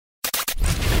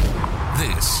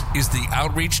This is the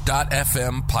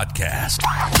Outreach.fm podcast.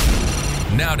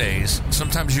 Nowadays,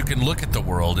 sometimes you can look at the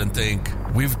world and think,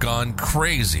 we've gone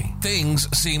crazy. Things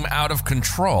seem out of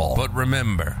control. But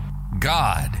remember,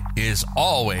 God is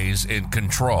always in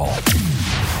control.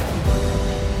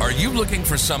 Are you looking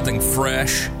for something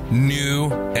fresh,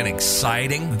 new, and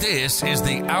exciting? This is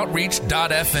the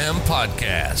Outreach.fm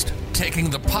podcast, taking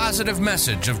the positive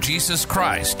message of Jesus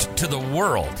Christ to the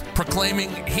world, proclaiming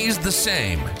He's the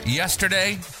same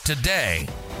yesterday, today,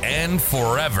 and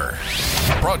forever.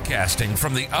 Broadcasting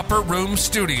from the Upper Room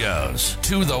Studios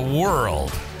to the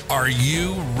world. Are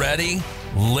you ready?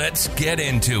 Let's get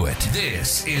into it.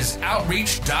 This is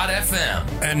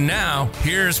Outreach.fm. And now,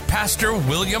 here's Pastor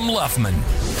William Luffman.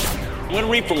 I'm going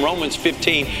to read from Romans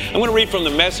 15. I'm going to read from the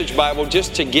Message Bible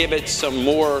just to give it some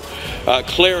more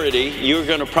clarity. You're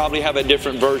going to probably have a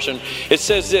different version. It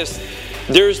says this: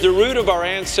 there's the root of our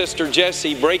ancestor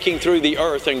Jesse breaking through the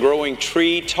earth and growing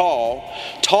tree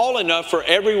tall enough for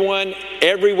everyone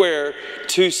everywhere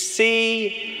to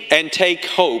see and take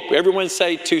hope. Everyone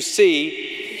say, to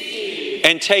see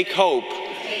and take hope.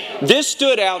 This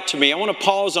stood out to me. I want to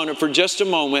pause on it for just a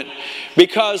moment,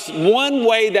 because one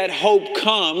way that hope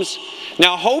comes,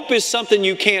 now hope is something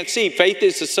you can't see. Faith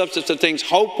is the substance of things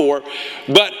hoped for,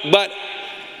 but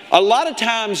a lot of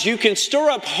times you can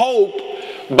stir up hope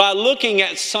by looking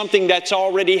at something that's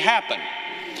already happened.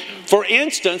 For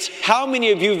instance, how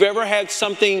many of you have ever had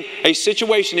a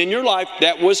situation in your life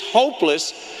that was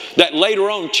hopeless that later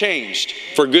on changed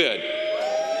for good?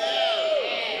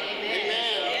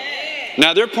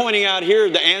 Now they're pointing out here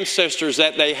the ancestors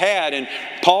that they had, and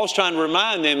Paul's trying to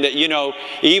remind them that,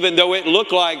 even though it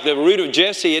looked like the root of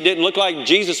Jesse, it didn't look like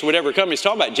Jesus would ever come. He's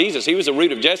talking about Jesus. He was the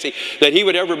root of Jesse, that he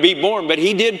would ever be born, but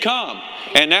he did come.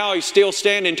 And now he's still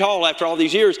standing tall after all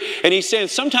these years. And he's saying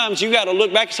sometimes you got to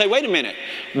look back and say, wait a minute,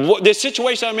 this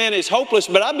situation I'm in is hopeless,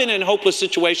 but I've been in a hopeless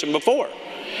situation before.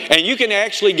 And you can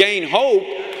actually gain hope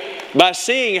by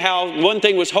seeing how one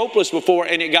thing was hopeless before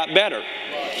and it got better.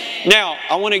 Now,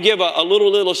 I want to give a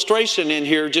little illustration in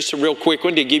here, just a real quick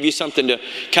one, to give you something to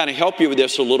kind of help you with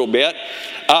this a little bit.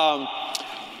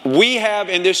 We have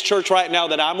in this church right now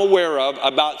that I'm aware of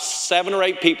about 7 or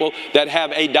 8 people that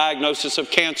have a diagnosis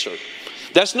of cancer.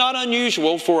 That's not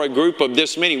unusual for a group of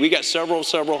this many. We got several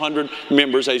hundred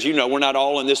members. As you know, we're not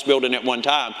all in this building at one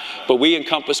time, but we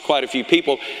encompass quite a few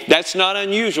people. That's not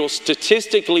unusual.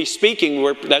 Statistically speaking,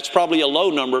 that's probably a low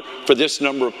number for this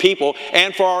number of people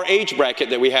and for our age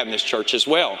bracket that we have in this church as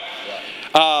well.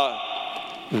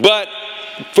 But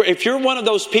if you're one of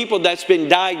those people that's been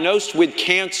diagnosed with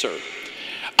cancer,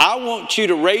 I want you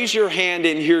to raise your hand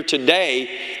in here today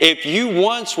if you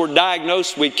once were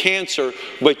diagnosed with cancer,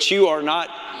 but you're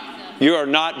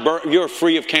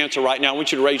free of cancer right now. I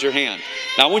want you to raise your hand.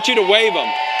 Now I want you to wave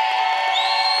them.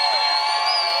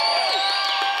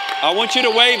 I want you to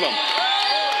wave them.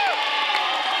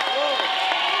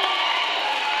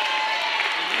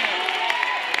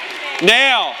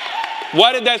 Now,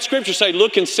 what did that scripture say?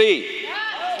 Look and see.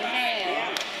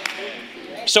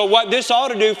 So what this ought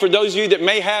to do for those of you that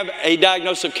may have a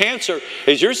diagnosis of cancer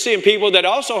is you're seeing people that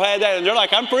also had that and they're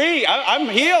like, I'm free, I'm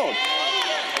healed.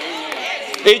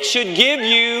 It should give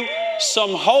you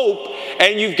some hope,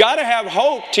 and you've got to have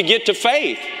hope to get to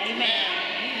faith.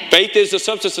 Faith is the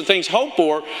substance of things hoped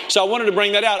for, so I wanted to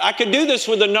bring that out. I could do this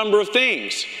with a number of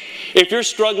things. If you're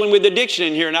struggling with addiction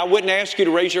in here, and I wouldn't ask you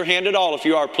to raise your hand at all. If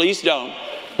you are, please don't.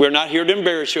 We're not here to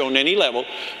embarrass you on any level.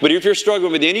 But if you're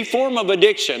struggling with any form of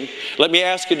addiction, let me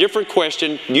ask a different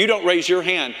question. You don't raise your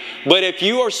hand. But if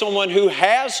you are someone who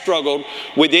has struggled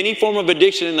with any form of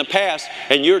addiction in the past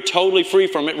and you're totally free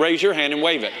from it, raise your hand and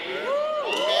wave it.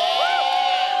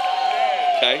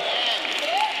 Okay?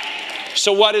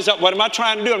 So what am I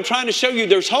trying to do? I'm trying to show you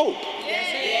there's hope.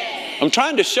 I'm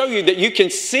trying to show you that you can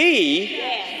see,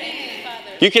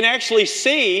 you can actually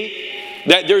see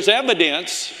that there's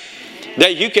evidence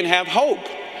that you can have hope.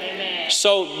 Amen.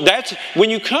 So that's when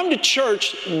you come to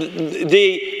church,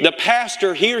 the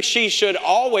pastor, he or she should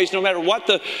always, no matter what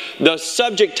the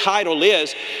subject title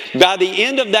is, by the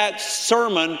end of that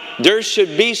sermon, there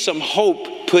should be some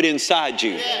hope put inside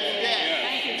you.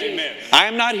 Amen. I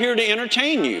am not here to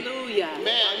entertain you.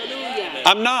 Hallelujah.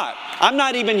 I'm not. I'm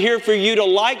not even here for you to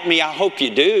like me. I hope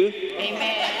you do.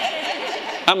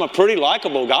 Amen. I'm a pretty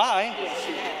likable guy.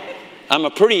 I'm a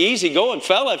pretty easygoing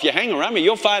fella. If you hang around me,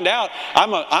 you'll find out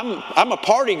I'm a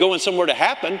party going somewhere to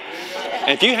happen.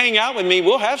 And if you hang out with me,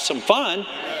 we'll have some fun.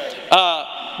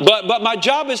 But my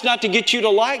job is not to get you to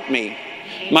like me.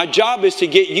 My job is to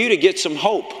get you to get some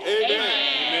hope.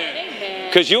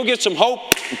 Because you'll get some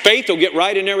hope. Faith will get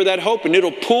right in there with that hope, and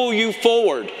it'll pull you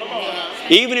forward.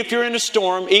 Even if you're in a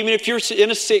storm, even if you're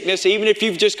in a sickness, even if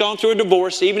you've just gone through a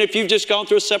divorce, even if you've just gone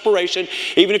through a separation,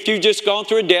 even if you've just gone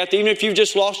through a death, even if you've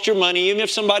just lost your money, even if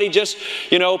somebody just,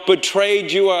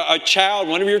 betrayed you, a child,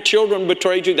 one of your children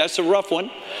betrayed you, that's a rough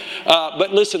one.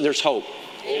 But listen, there's hope.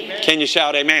 Amen. Can you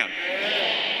shout amen? Amen?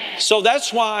 So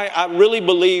that's why I really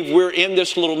believe we're in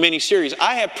this little mini-series.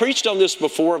 I have preached on this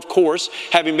before, of course,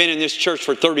 having been in this church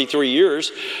for 33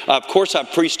 years. Of course,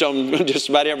 I've preached on just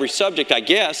about every subject, I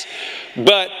guess.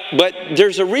 But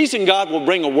there's a reason God will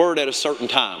bring a word at a certain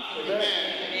time.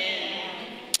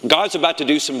 God's about to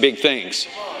do some big things.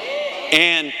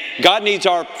 And God needs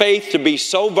our faith to be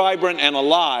so vibrant and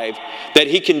alive that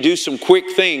He can do some quick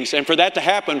things. And for that to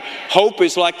happen, hope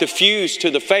is like the fuse to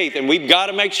the faith. And we've got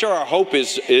to make sure our hope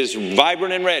is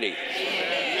vibrant and ready.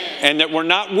 And that we're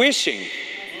not wishing,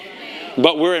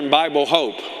 but we're in Bible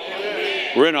hope.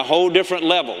 We're in a whole different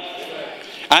level.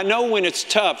 I know when it's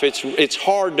tough, it's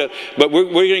hard to, but we're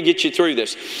going to get you through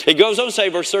this. It goes on to say,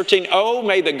 verse 13, oh,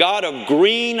 may the God of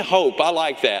green hope, I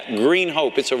like that, green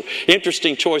hope. It's an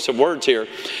interesting choice of words here.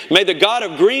 May the God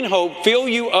of green hope fill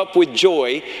you up with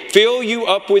joy, fill you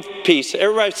up with peace.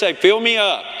 Everybody say, fill me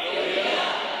up.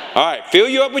 All right, fill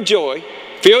you up with joy,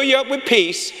 fill you up with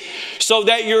peace, so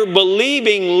that your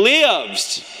believing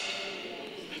lives,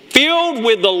 filled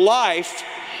with the life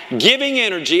giving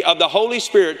energy of the Holy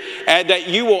Spirit, and that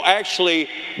you will actually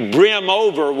brim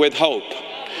over with hope.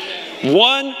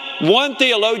 One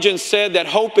theologian said that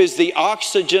hope is the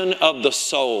oxygen of the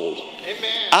soul.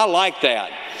 Amen. I like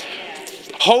that.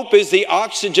 Hope is the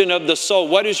oxygen of the soul.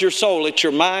 What is your soul? It's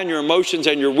your mind, your emotions,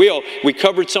 and your will. We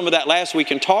covered some of that last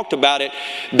week and talked about it.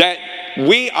 That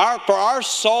for our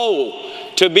soul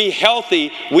to be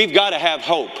healthy, we've got to have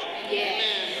hope. Yeah.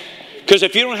 Because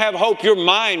if you don't have hope, your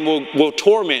mind will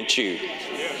torment you.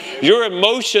 Your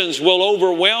emotions will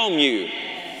overwhelm you.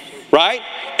 Right?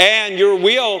 And your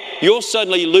will, you'll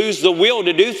suddenly lose the will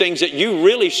to do things that you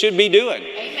really should be doing.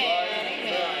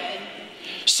 Amen.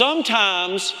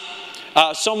 Sometimes,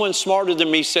 someone smarter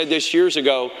than me said this years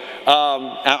ago.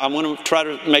 I want to try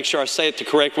to make sure I say it the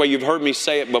correct way. You've heard me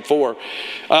say it before.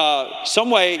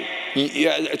 Sometimes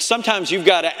you've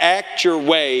got to act your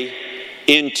way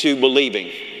into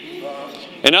believing.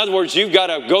 In other words, you've got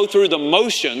to go through the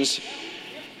motions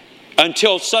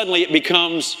until suddenly it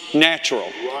becomes natural.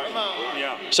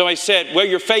 Somebody said, well,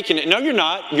 you're faking it. No, you're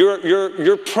not.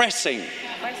 You're pressing.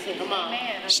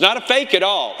 It's not a fake at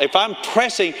all. If I'm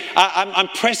pressing, I'm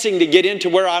pressing to get into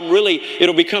where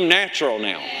it'll become natural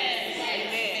now.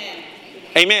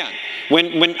 Amen.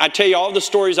 When I tell you all the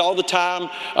stories all the time,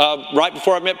 right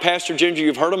before I met Pastor Ginger,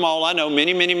 you've heard them all. I know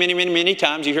many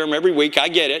times. You hear them every week. I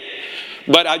get it.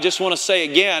 But I just want to say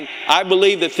again, I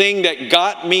believe the thing that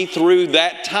got me through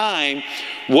that time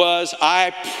was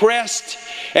I pressed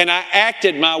and I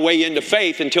acted my way into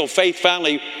faith until faith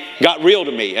finally got real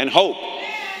to me, and hope.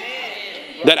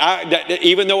 That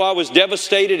even though I was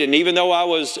devastated, and even though I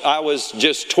was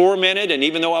just tormented, and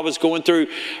even though I was going through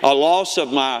a loss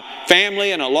of my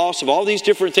family and a loss of all these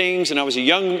different things, and I was a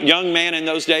young man in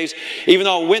those days, even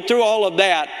though I went through all of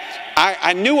that,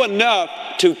 I knew enough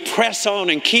to press on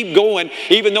and keep going,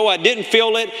 even though I didn't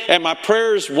feel it, and my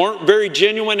prayers weren't very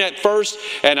genuine at first,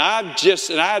 and I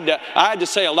had to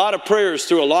say a lot of prayers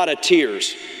through a lot of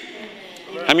tears.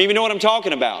 I mean, you know what I'm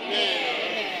talking about.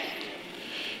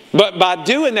 But by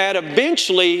doing that,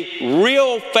 eventually,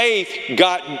 real faith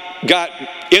got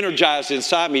energized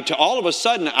inside me. To all of a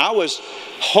sudden, I was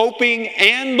hoping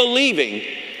and believing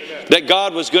that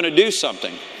God was going to do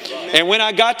something. And when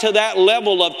I got to that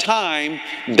level of time,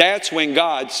 that's when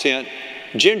God sent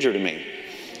Ginger to me.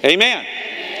 Amen.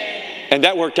 And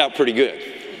that worked out pretty good,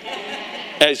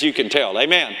 as you can tell.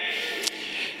 Amen.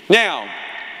 Now,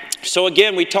 so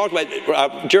again, we talked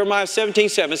about Jeremiah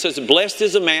 17:7 says, blessed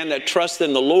is the man that trusts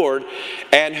in the Lord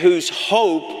and whose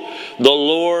hope the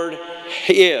Lord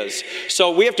is.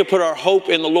 So we have to put our hope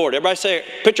in the Lord. Everybody say,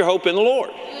 put your hope in the Lord.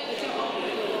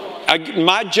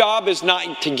 My job is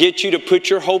not to get you to put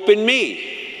your hope in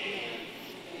me.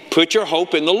 Put your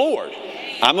hope in the Lord.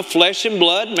 I'm a flesh and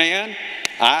blood man.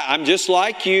 I'm just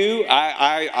like you.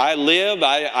 I live.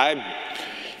 I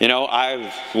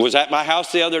was at my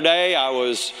house the other day. I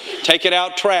was taking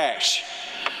out trash.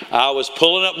 I was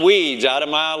pulling up weeds out of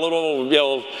my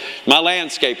little, my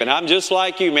landscape. And I'm just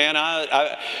like you, man.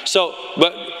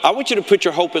 But I want you to put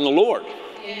your hope in the Lord.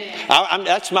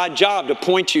 That's my job, to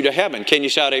point you to heaven. Can you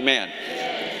shout amen?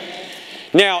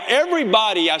 Now,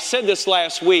 everybody, I said this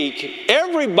last week,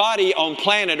 everybody on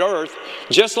planet Earth,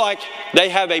 just like they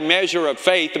have a measure of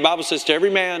faith, the Bible says to every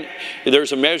man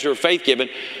there's a measure of faith given,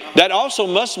 that also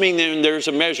must mean then there's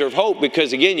a measure of hope,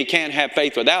 because again, you can't have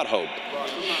faith without hope.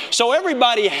 So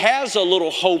everybody has a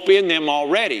little hope in them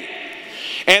already.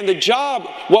 And the job,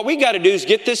 what we got to do is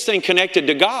get this thing connected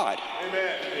to God.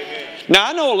 Amen. Now,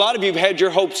 I know a lot of you have had your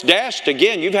hopes dashed.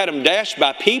 Again, you've had them dashed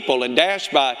by people and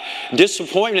dashed by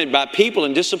disappointed by people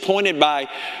and disappointed by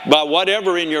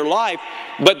whatever in your life.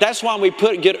 But that's why we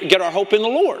get our hope in the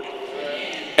Lord.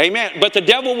 Amen. But the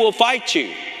devil will fight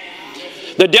you.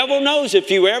 The devil knows if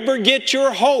you ever get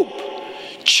your hope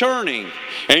churning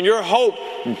and your hope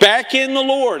back in the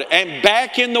Lord and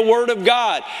back in the Word of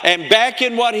God and back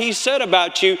in what He said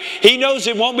about you, he knows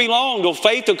it won't be long till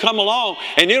faith will come along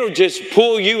and it'll just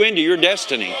pull you into your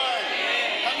destiny.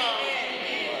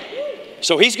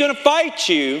 So he's going to fight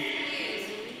you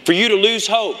for you to lose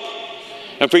hope.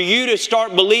 And for you to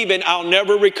start believing, I'll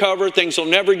never recover, things will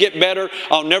never get better,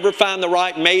 I'll never find the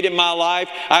right mate in my life,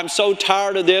 I'm so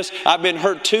tired of this, I've been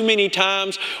hurt too many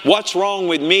times, what's wrong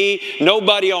with me?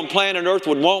 Nobody on planet Earth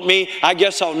would want me, I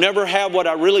guess I'll never have what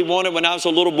I really wanted when I was a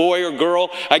little boy or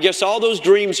girl, I guess all those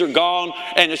dreams are gone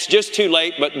and it's just too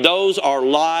late. But those are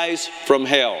lies from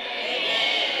hell.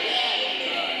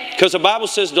 Because the Bible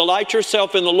says, delight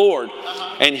yourself in the Lord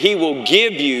and He will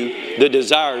give you the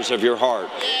desires of your heart.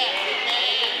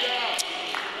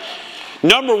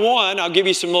 Number one, I'll give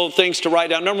you some little things to write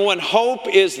down. Number one, hope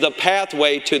is the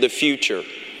pathway to the future.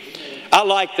 I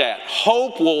like that.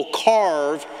 Hope will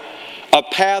carve a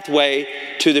pathway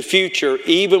to the future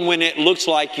even when it looks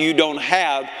like you don't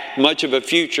have much of a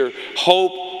future.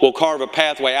 Hope will carve a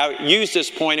pathway. I used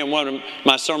this point in one of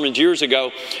my sermons years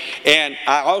ago, and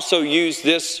I also used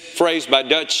this phrase by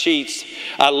Dutch Sheets.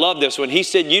 I love this one. He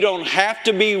said, you don't have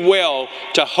to be well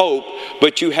to hope,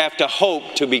 but you have to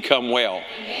hope to become well.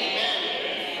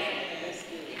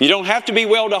 You don't have to be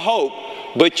well to hope,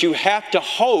 but you have to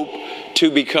hope to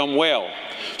become well.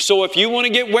 So if you want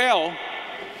to get well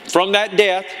from that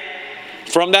death,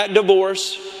 from that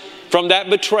divorce, from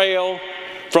that betrayal,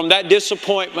 from that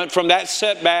disappointment, from that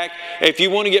setback, if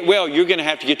you want to get well, you're going to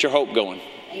have to get your hope going.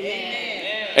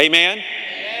 Amen. Amen.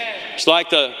 It's like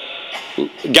the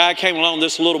guy came along,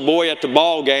 this little boy at the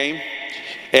ball game,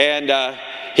 and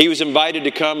he was invited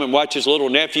to come and watch his little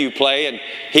nephew play, and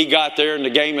he got there and the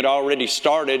game had already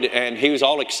started and he was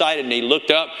all excited and he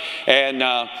looked up and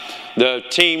the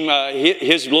team,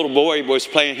 his little boy was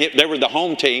playing, they were the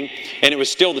home team and it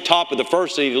was still the top of the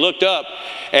first, and he looked up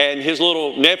and his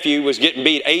little nephew was getting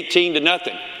beat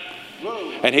 18-0.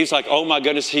 And he's like, oh my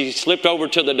goodness. He slipped over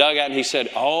to the dugout and he said,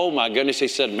 oh my goodness. He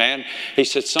said, man, he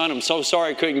said, son, I'm so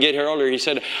sorry I couldn't get here earlier. He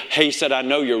said, I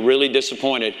know you're really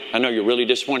disappointed. I know you're really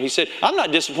disappointed. He said, I'm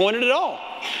not disappointed at all.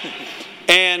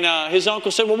 And his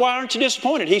uncle said, well, why aren't you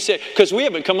disappointed? He said, because we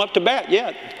haven't come up to bat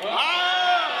yet.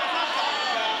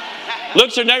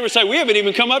 Looks at their neighbor and say, we haven't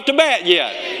even come up to bat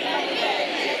yet.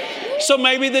 So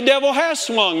maybe the devil has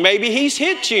swung. Maybe he's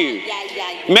hit you.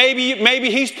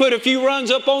 Maybe he's put a few runs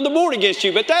up on the board against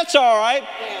you, but that's all right.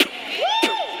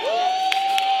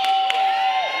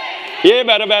 Here,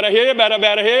 bada, bada, here, bada,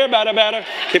 bada, here, bada, bada.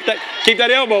 Keep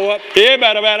that elbow up. Here,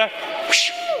 bada, bada.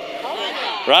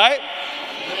 Right?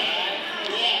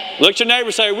 Look at your neighbor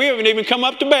and say, we haven't even come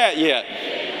up to bat yet.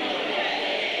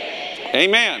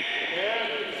 Amen.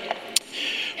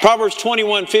 Proverbs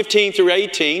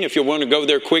 21:15-18, if you want to go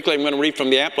there quickly, I'm going to read from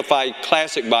the Amplified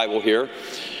Classic Bible here.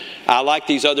 I like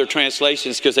these other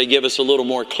translations because they give us a little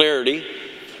more clarity.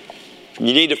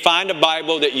 You need to find a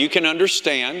Bible that you can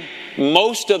understand.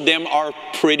 Most of them are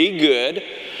pretty good.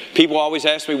 People always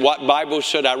ask me, what Bible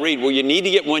should I read? Well, you need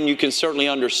to get one you can certainly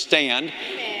understand.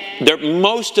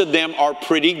 Most of them are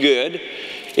pretty good.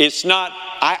 It's not,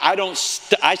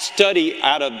 I study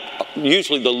out of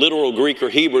usually the literal Greek or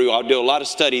Hebrew. I'll do a lot of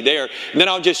study there. And then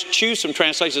I'll just choose some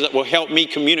translations that will help me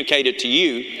communicate it to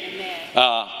you.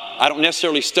 I don't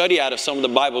necessarily study out of some of the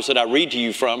Bibles that I read to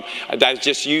you from. I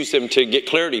just use them to get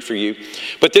clarity for you.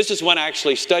 But this is one I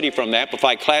actually study from, the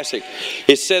Amplified Classic.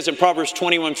 It says in Proverbs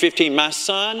 21:15, my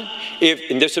son,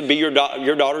 and this would be your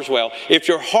daughter as well, if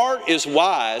your heart is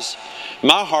wise,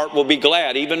 my heart will be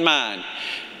glad, even mine.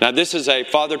 Now this is a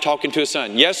father talking to a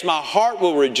son. Yes, my heart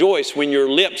will rejoice when your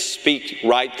lips speak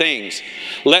right things.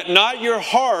 Let not your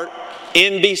heart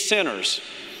envy sinners.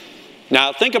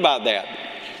 Now think about that.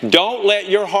 Don't let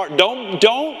your heart,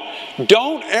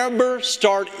 don't ever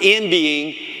start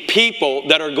envying people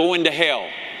that are going to hell.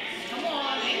 Come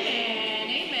on,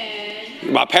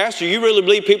 amen. My pastor, you really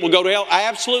believe people go to hell? I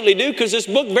absolutely do, because this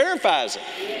book verifies it.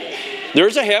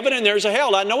 There's a heaven and there's a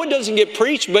hell. I know it doesn't get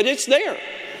preached, but it's there.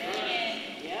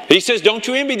 He says, don't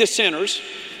you envy the sinners,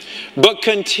 but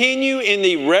continue in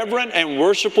the reverent and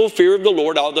worshipful fear of the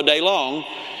Lord all the day long.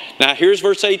 Now here's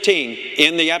verse 18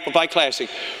 in the Amplified Classic.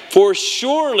 For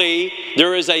surely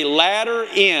there is a latter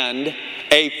end,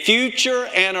 a future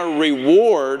and a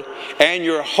reward, and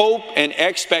your hope and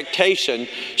expectation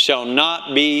shall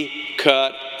not be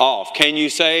cut off. Can you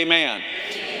say amen?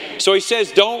 So he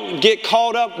says, don't get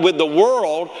caught up with the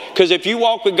world, because if you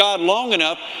walk with God long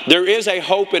enough, there is a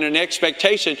hope and an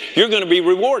expectation. You're going to be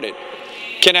rewarded.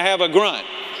 Can I have a grunt?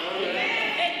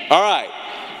 All right.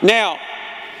 Now,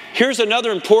 here's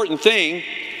another important thing.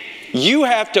 You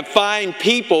have to find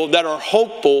people that are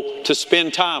hopeful to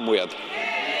spend time with.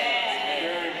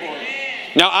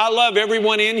 Now, I love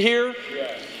everyone in here.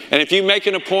 And if you make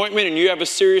an appointment and you have a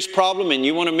serious problem and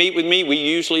you want to meet with me, we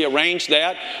usually arrange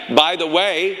that. By the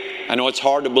way, I know it's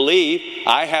hard to believe,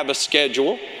 I have a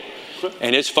schedule.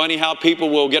 And it's funny how people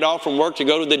will get off from work to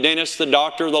go to the dentist, the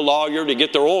doctor, the lawyer, to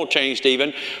get their oil changed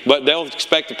even. But they'll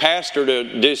expect the pastor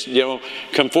to just,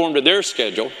 conform to their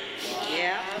schedule.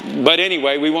 Yeah. But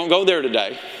anyway, we won't go there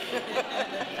today.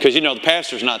 Because, the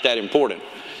pastor's not that important.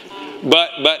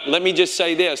 But let me just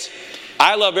say this.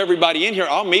 I love everybody in here.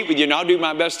 I'll meet with you and I'll do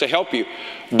my best to help you.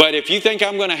 But if you think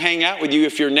I'm going to hang out with you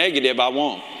if you're negative, I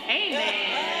won't. Amen.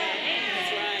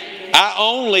 I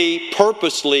only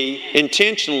purposely,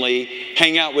 intentionally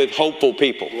hang out with hopeful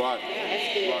people.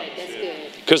 That's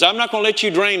good. Because I'm not going to let you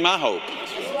drain my hope.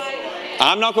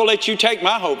 I'm not going to let you take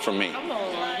my hope from me.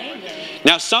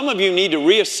 Now, some of you need to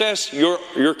reassess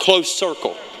your close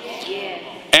circle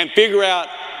and figure out,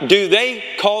 do they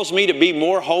cause me to be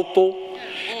more hopeful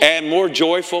and more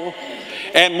joyful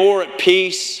and more at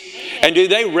peace? And do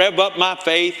they rev up my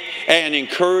faith and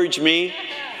encourage me?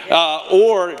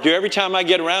 Or do every time I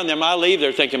get around them, I leave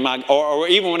there thinking, or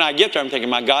even when I get there, I'm thinking,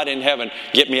 my God in heaven,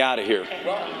 get me out of here.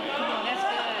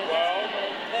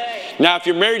 Now, if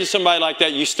you're married to somebody like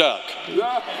that, you stuck.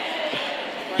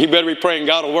 You better be praying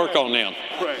God will work on them.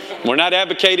 We're not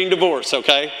advocating divorce,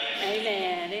 okay?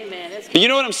 Amen. Amen. You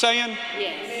know what I'm saying?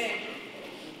 Yes.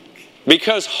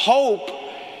 Because hope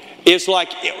is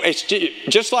it's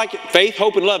just like faith,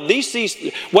 hope, and love.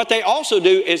 These what they also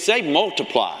do is they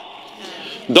multiply.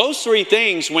 Those three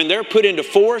things, when they're put into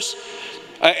force,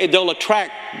 they'll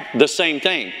attract the same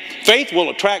thing. Faith will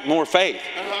attract more faith.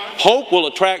 Hope will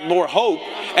attract more hope.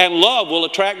 And love will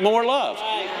attract more love.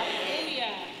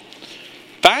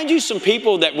 Find you some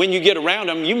people that when you get around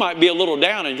them, you might be a little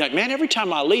down and you're like, man, every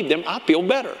time I leave them, I feel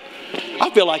better.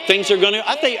 I feel like things are going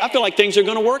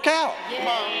to work out.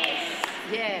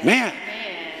 Yes. Man.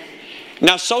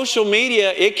 Now, social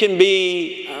media, it can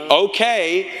be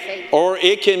okay, or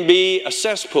it can be a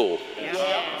cesspool.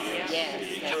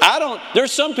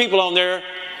 There's some people on there,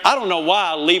 I don't know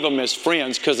why I leave them as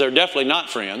friends, because they're definitely not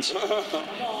friends.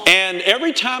 And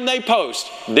every time they post,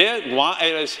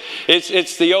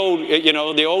 it's the old,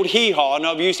 the old hee-haw. I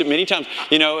know I've used it many times.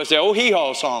 It's the old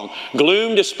hee-haw song.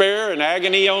 Gloom, despair, and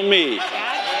agony on me.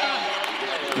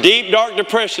 Deep, dark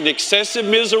depression, excessive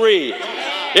misery.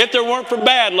 If there weren't for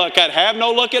bad luck, I'd have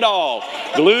no luck at all.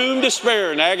 Gloom,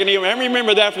 despair, and agony. I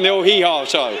remember that from the old hee-haw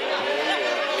song.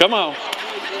 Come on.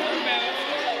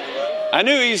 I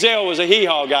knew Ezel was a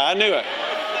hee-haw guy. I knew it.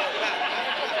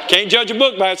 Can't judge a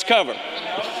book by its cover.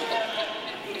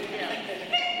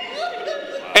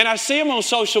 And I see them on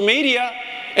social media,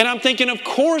 and I'm thinking, of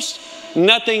course,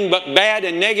 nothing but bad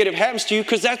and negative happens to you,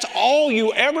 because that's all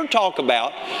you ever talk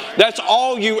about. That's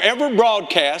all you ever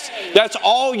broadcast. That's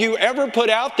all you ever put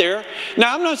out there.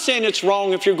 Now, I'm not saying it's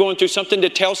wrong if you're going through something to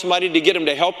tell somebody, to get them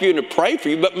to help you and to pray for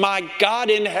you, but my God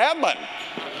in heaven,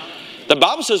 the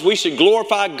Bible says we should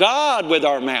glorify God with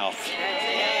our mouth.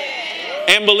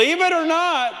 And believe it or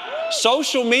not,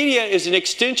 social media is an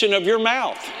extension of your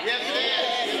mouth.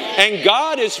 And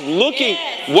God is looking.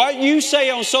 What you say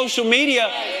on social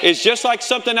media is just like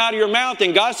something out of your mouth.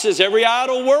 And God says every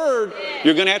idle word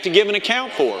you're going to have to give an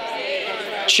account for.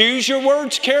 Choose your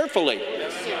words carefully.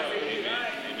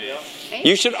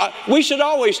 We should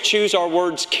always choose our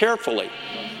words carefully,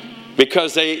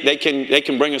 because they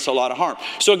can bring us a lot of harm.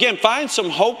 So again, find some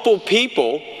hopeful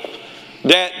people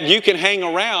that you can hang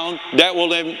around that will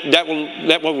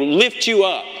lift you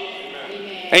up.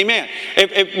 Amen.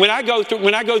 When I go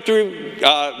through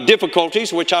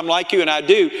difficulties, which I'm like you and I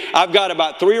do, I've got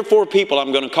about 3 or 4 people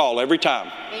I'm going to call every time.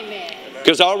 Amen.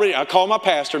 Because I call my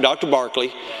pastor, Dr.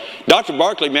 Barkley. Dr.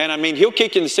 Barkley, man, he'll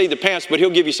kick you in the seat of the pants, but he'll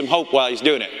give you some hope while he's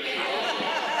doing it.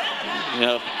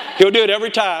 He'll do it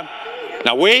every time.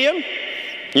 Now, William,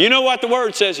 you know what the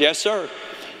Word says? Yes, sir.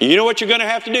 You know what you're going to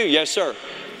have to do? Yes, sir.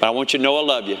 But I want you to know I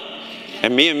love you.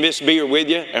 And me and Miss B are with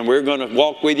you, and we're going to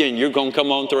walk with you, and you're going to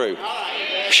come on through.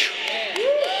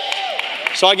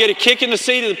 So I get a kick in the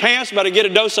seat of the pants, but I get a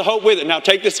dose of hope with it. Now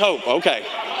take this hope. Okay.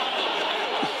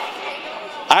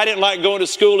 I didn't like going to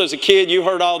school as a kid. You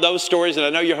heard all those stories, and I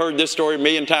know you heard this story a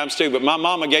million times too. But my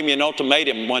mama gave me an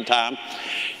ultimatum one time.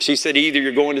 She said, either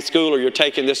you're going to school or you're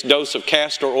taking this dose of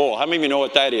castor oil. How many of you know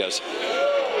what that is?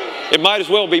 It might as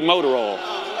well be motor oil.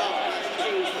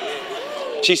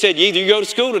 She said, either you go to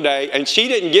school today, and she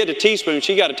didn't get a teaspoon,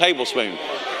 she got a tablespoon.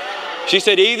 She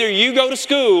said, either you go to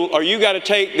school or you got to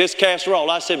take this castor oil.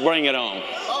 I said, bring it on.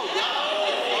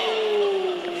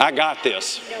 I got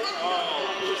this.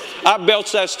 I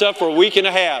belched that stuff for a week and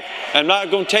a half. I'm not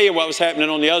going to tell you what was happening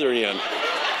on the other end.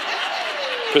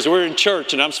 Because we're in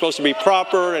church and I'm supposed to be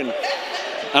proper and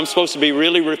I'm supposed to be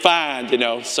really refined,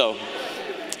 so.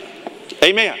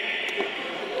 Amen.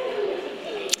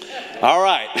 All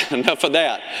right, enough of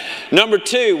that. Number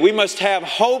 2, we must have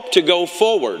hope to go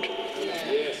forward.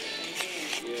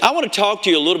 I want to talk to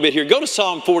you a little bit here. Go to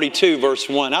Psalm 42, verse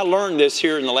 1. I learned this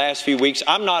here in the last few weeks.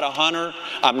 I'm not a hunter.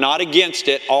 I'm not against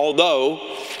it,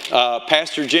 although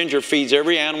Pastor Ginger feeds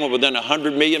every animal within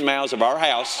 100 million miles of our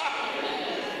house.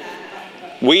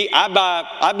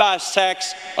 I buy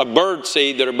sacks of bird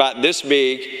seed that are about this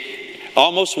big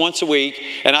almost once a week,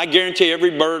 and I guarantee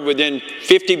every bird within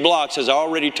 50 blocks has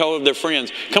already told their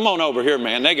friends, come on over here,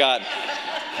 man. We got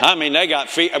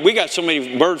so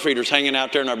many bird feeders hanging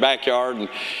out there in our backyard,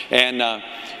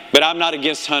 but I'm not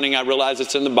against hunting. I realize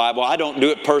it's in the Bible. I don't do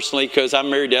it personally because I'm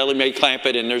married to Ellie Mae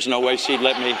Clampett, and there's no way she'd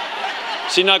let me.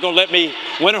 She's not going to let me,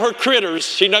 one of her critters,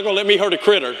 she's not going to let me hurt a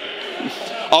critter.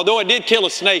 Although I did kill a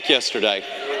snake yesterday.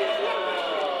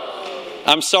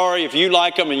 I'm sorry if you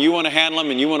like them and you want to handle them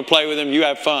and you want to play with them, you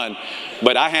have fun.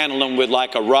 But I handle them with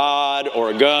like a rod or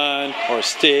a gun or a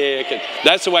stick.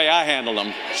 That's the way I handle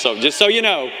them. So just so you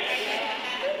know.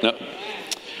 No.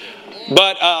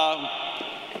 But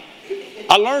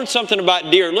I learned something about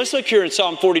deer. Let's look here in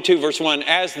Psalm 42 verse 1.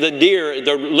 As the deer,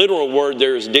 the literal word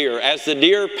there is deer. As the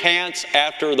deer pants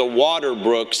after the water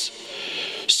brooks,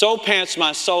 so pants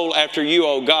my soul after you,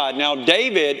 O God. Now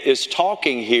David is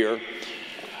talking here.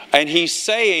 And he's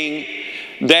saying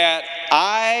that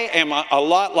I am a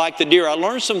lot like the deer. I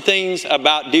learned some things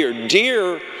about deer.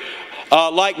 Deer,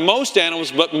 like most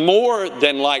animals, but more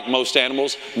than like most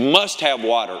animals, must have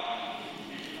water.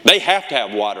 They have to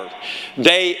have water.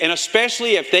 And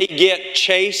especially if they get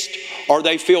chased or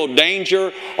they feel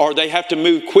danger or they have to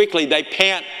move quickly, they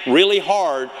pant really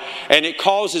hard and it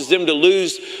causes them to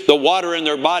lose the water in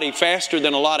their body faster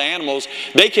than a lot of animals.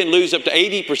 They can lose up to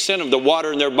 80% of the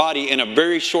water in their body in a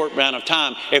very short amount of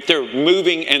time if they're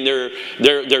moving and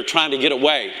they're trying to get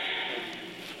away.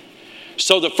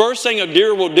 So the first thing a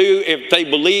deer will do if they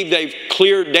believe they've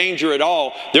cleared danger at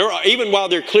all, even while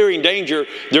they're clearing danger,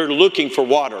 they're looking for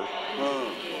water.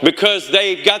 Because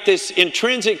they've got this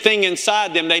intrinsic thing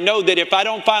inside them. They know that if I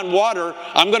don't find water,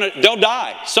 they'll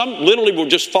die. Some literally will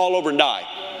just fall over and die.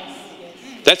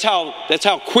 That's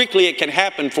how quickly it can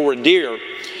happen for a deer.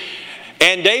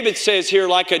 And David says here,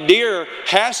 like a deer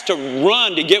has to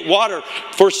run to get water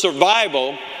for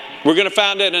survival. We're going to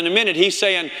find out in a minute. He's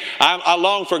saying, I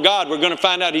long for God. We're going to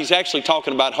find out he's actually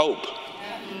talking about hope.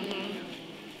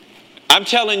 I'm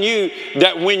telling you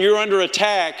that when you're under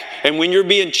attack and when you're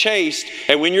being chased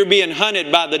and when you're being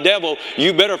hunted by the devil,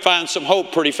 you better find some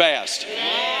hope pretty fast.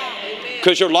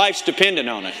 Because your life's dependent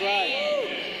on it.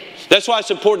 That's why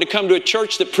it's important to come to a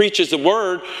church that preaches the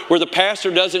word, where the pastor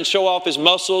doesn't show off his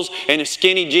muscles and his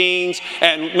skinny jeans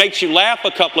and makes you laugh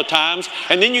a couple of times.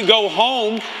 And then you go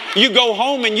home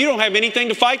and you don't have anything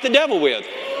to fight the devil with.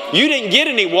 You didn't get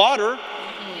any water.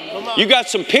 You got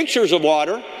some pictures of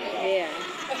water.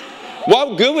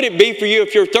 What good would it be for you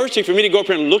if you're thirsty for me to go up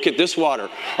here and look at this water?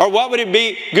 Or what would it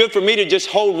be good for me to just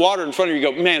hold water in front of you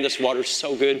and go, man, this water's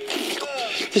so good.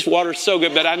 This water's so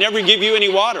good, but I never give you any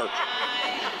water.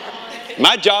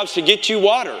 My job's to get you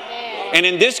water. And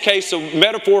in this case, the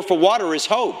metaphor for water is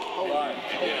hope.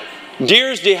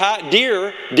 Deer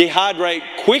dehydrate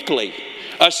quickly,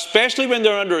 especially when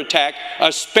they're under attack,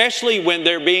 especially when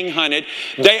they're being hunted.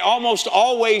 They almost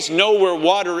always know where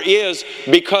water is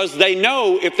because they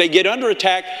know if they get under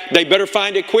attack, they better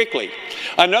find it quickly.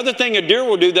 Another thing a deer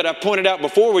will do that I pointed out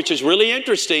before, which is really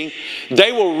interesting,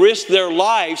 they will risk their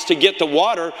lives to get the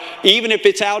water. Even if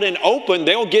it's out in open,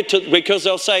 they'll get to, because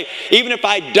they'll say, even if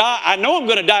I die, I know I'm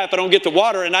going to die if I don't get the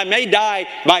water, and I may die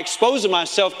by exposing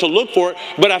myself to look for it,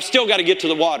 but I've still got to get to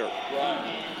the water.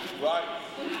 Right.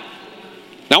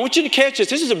 Now I want you to catch this.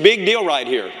 This is a big deal right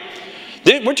here.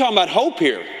 We're talking about hope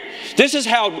here. This is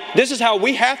how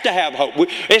we have to have hope.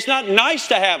 It's not nice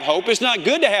to have hope. It's not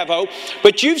good to have hope.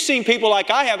 But you've seen people like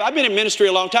I have. I've been in ministry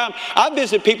a long time. I've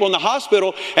visited people in the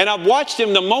hospital, and I've watched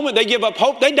them. The moment they give up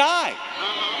hope, they die.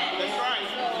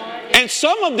 And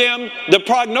some of them, the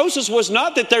prognosis was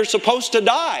not that they're supposed to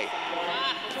die.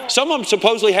 Some of them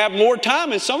supposedly have more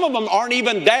time, and some of them aren't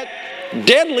even that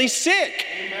deadly sick.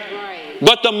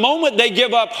 But the moment they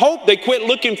give up hope, they quit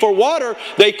looking for water.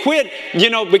 They quit,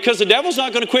 because the devil's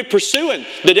not going to quit pursuing.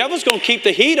 The devil's going to keep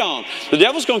the heat on. The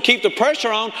devil's going to keep the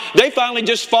pressure on. They finally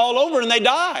just fall over and they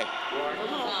die.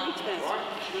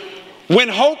 When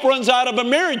hope runs out of a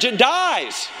marriage, it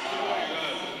dies.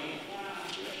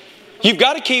 You've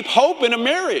got to keep hope in a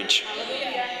marriage.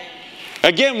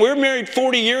 Again, we're married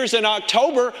 40 years in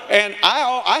October, and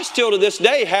I still to this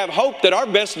day have hope that our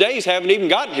best days haven't even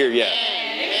gotten here yet.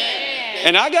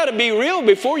 And I got to be real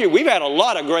before you. We've had a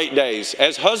lot of great days.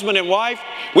 As husband and wife,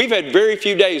 we've had very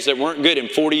few days that weren't good in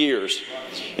 40 years.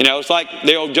 It's like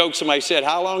the old joke somebody said,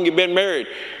 how long have you been married?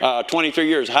 23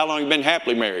 years. How long have you been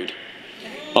happily married?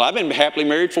 Well, I've been happily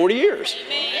married 40 years.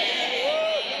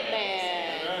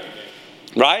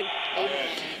 Right?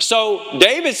 So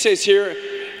David says here,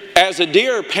 as a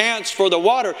deer pants for the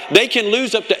water, they can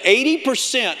lose up to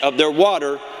 80% of their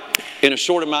water in a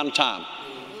short amount of time.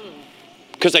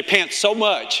 Because they pant so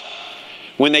much.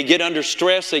 When they get under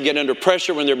stress, they get under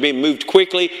pressure, when they're being moved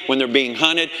quickly, when they're being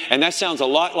hunted. And that sounds a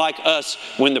lot like us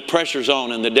when the pressure's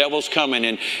on and the devil's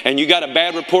coming. And you got a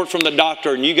bad report from the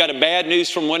doctor, and you got a bad news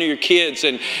from one of your kids,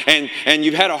 and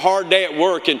you've had a hard day at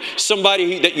work, and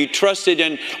somebody that you trusted,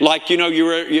 and like maybe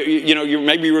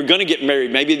you were going to get married,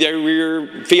 maybe they were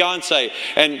your fiance,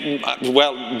 and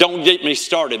well, don't get me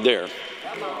started there.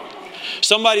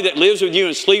 Somebody that lives with you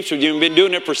and sleeps with you and been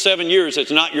doing it for 7 years,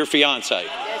 it's not your fiance.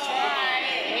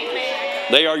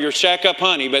 They are your shack up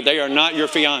honey, but they are not your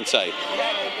fiance.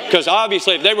 Because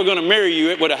obviously if they were going to marry you,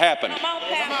 it would have happened.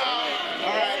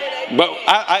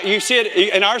 But you see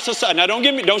it in our society. Now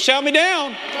don't shout me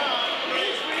down.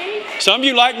 Some of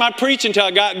you like my preaching until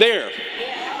I got there.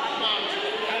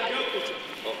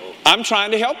 I'm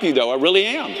trying to help you though, I really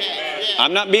am.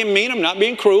 I'm not being mean, I'm not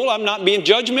being cruel, I'm not being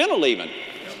judgmental even.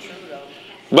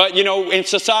 But in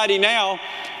society now,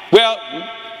 well,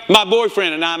 my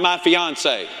boyfriend and I, my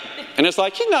fiance. And it's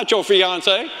like, he's not your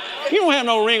fiance. You don't have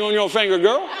no ring on your finger,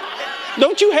 girl.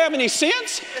 Don't you have any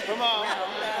sense? Come on.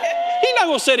 He's not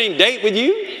going to sit and date with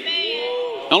you.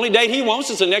 The only date he wants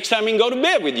is the next time he can go to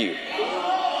bed with you.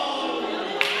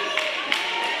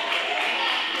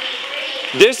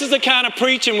 This is the kind of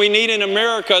preaching we need in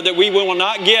America that we will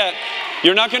not get.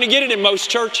 You're not going to get it in most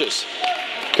churches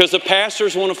because the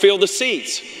pastors want to fill the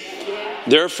seats.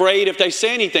 They're afraid if they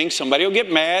say anything, somebody will get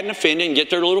mad and offended and get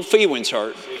their little feelings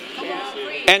hurt.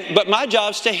 But my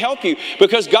job is to help you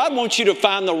because God wants you to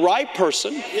find the right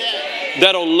person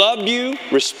that'll love you,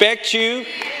 respect you,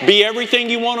 be everything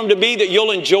you want them to be, that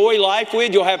you'll enjoy life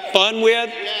with, you'll have fun with,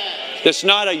 that's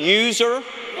not a user,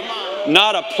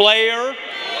 not a player,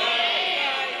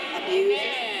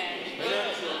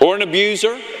 or an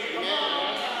abuser.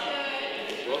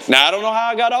 Now, I don't know how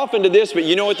I got off into this, but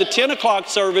at the 10 o'clock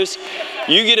service,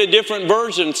 you get a different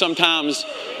version sometimes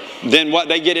than what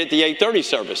they get at the 8:30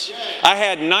 service. I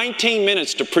had 19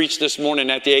 minutes to preach this morning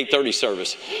at the 8:30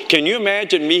 service. Can you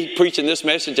imagine me preaching this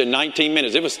message in 19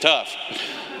 minutes? It was tough.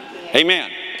 Amen.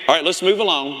 All right, let's move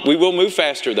along. We will move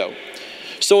faster, though.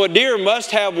 So a deer must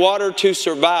have water to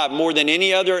survive more than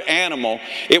any other animal.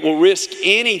 It will risk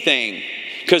anything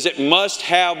because it must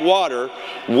have water.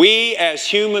 We as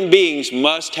human beings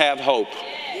must have hope.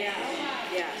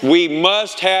 We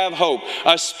must have hope,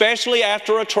 especially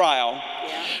after a trial,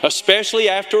 especially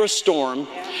after a storm,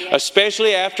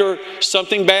 especially after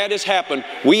something bad has happened.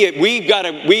 We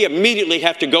immediately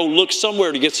have to go look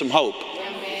somewhere to get some hope.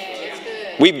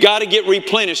 We've got to get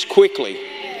replenished quickly,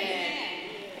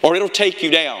 or it'll take you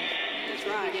down.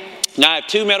 Now, I have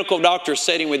two medical doctors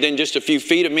sitting within just a few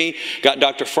feet of me. Got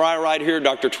Dr. Fry right here,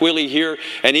 Dr. Twilley here,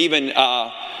 and even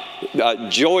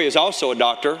Joy is also a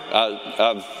doctor.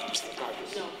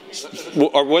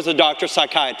 Or was a doctor of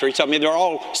psychiatry. So, I mean, they were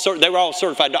all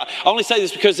certified. I only say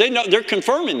this because they're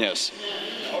confirming this.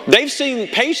 They've seen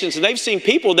patients and they've seen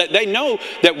people that they know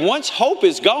that once hope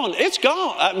is gone, it's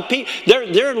gone.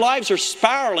 Their lives are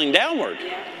spiraling downward.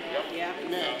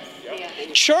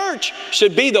 Church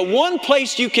should be the one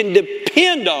place you can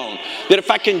depend on. That if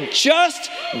I can just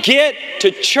get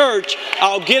to church,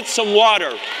 I'll get some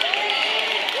water.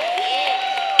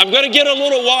 I'm going to get a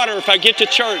little water if I get to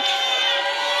church.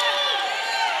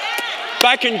 If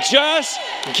I can just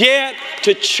get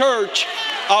to church,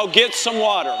 I'll get some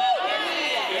water.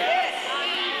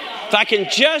 If I can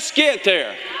just get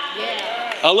there.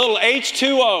 Yeah. A little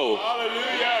H2O.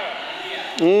 Hallelujah.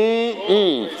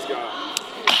 Praise God.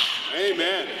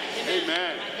 Amen.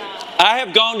 Amen. I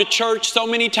have gone to church so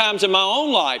many times in my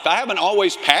own life. I haven't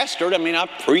always pastored. I mean,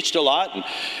 I've preached a lot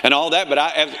and all that. But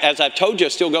as I've told you, I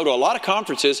still go to a lot of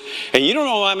conferences. And you don't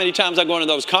know how many times I go into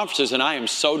those conferences and I am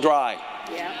so dry.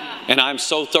 Yeah. And I'm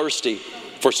so thirsty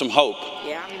for some hope.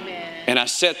 Yeah. Amen. And I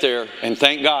sit there and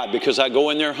thank God, because I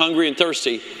go in there hungry and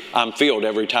thirsty, I'm filled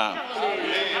every time.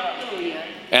 Hallelujah.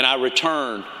 And I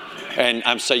return and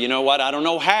I'm saying, you know what? I don't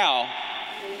know how,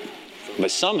 but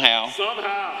somehow,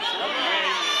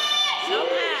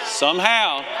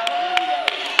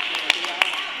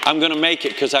 I'm going to make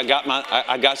it, because I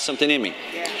got something in me.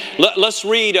 Let's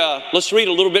read a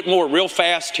little bit more real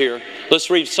fast here. Let's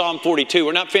read Psalm 42.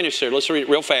 We're not finished there. Let's read it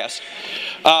real fast.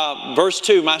 Verse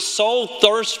 2, my soul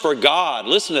thirsts for God.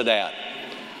 Listen to that.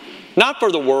 Not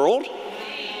for the world,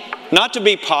 not to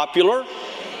be popular,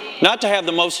 not to have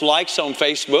the most likes on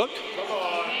Facebook.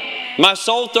 My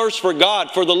soul thirsts for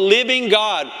God, for the living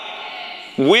God.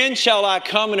 When shall I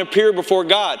come and appear before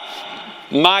God?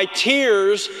 My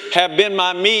tears have been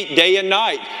my meat day and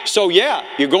night. So yeah,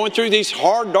 you're going through these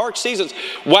hard, dark seasons.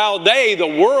 While they, the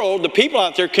world, the people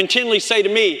out there continually say to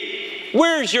me,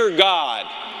 where's your God?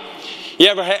 You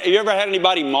ever had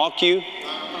anybody mock you?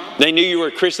 They knew you were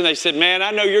a Christian. They said, man,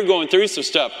 I know you're going through some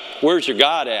stuff. Where's your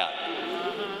God at?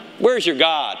 Where's your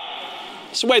God?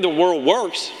 It's the way the world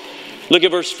works. Look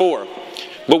at verse 4.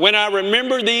 But when I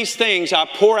remember these things, I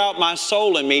pour out my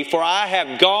soul in me, for I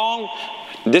have gone.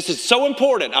 This is so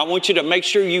important. I want you to make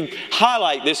sure you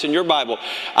highlight this in your Bible.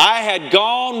 I had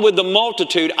gone with the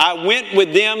multitude. I went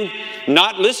with them.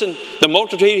 The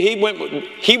multitude he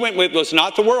went with was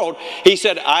not the world. He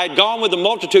said, I had gone with the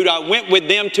multitude. I went with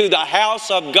them to the house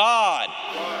of God.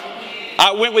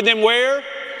 I went with them where?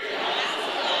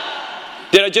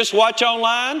 Did I just watch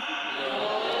online?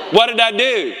 What did I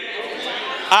do?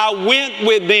 I went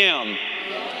with them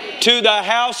to the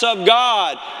house of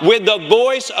God with the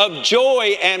voice of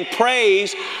joy and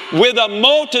praise, with a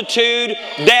multitude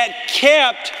that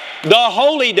kept the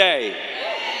holy day.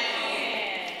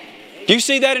 Do you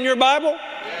see that in your Bible?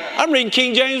 I'm reading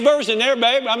King James Version there,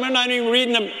 babe. I'm not even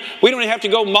reading them. We don't even have to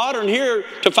go modern here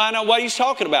to find out what he's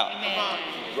talking about.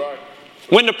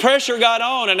 When the pressure got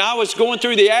on and I was going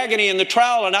through the agony and the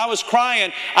trial and I was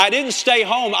crying, I didn't stay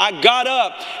home. I got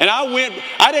up and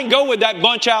I didn't go with that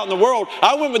bunch out in the world.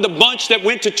 I went with the bunch that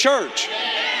went to church.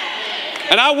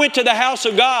 And I went to the house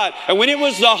of God. And when it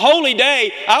was the holy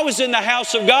day, I was in the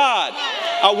house of God.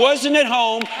 I wasn't at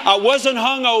home. I wasn't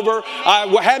hungover. I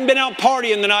hadn't been out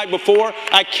partying the night before.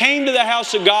 I came to the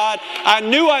house of God. I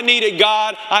knew I needed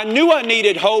God. I knew I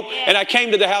needed hope. And I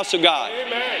came to the house of God.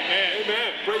 Amen.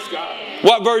 Amen. Praise God.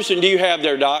 What version do you have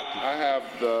there, Doc? I have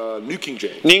the New King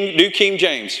James. New King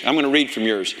James. I'm going to read from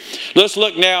yours. Let's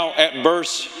look now at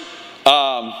verse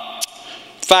 5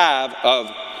 of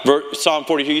Psalm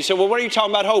 42. You say, well, what are you talking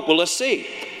about hope? Well, let's see.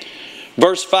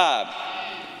 Verse 5.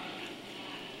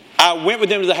 I went with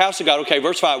them to the house of God. Okay,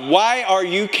 verse 5. Why are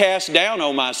you cast down,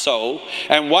 O my soul?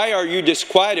 And why are you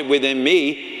disquieted within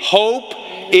me? Hope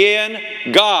in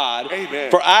God. Amen.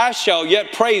 For I shall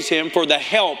yet praise him for the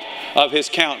help of his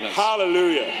countenance.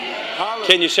 Hallelujah. Hallelujah.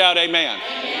 Can you shout amen?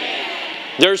 Amen?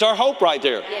 There's our hope right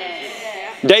there. Yes.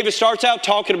 David starts out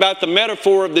talking about the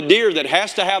metaphor of the deer that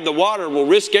has to have the water, will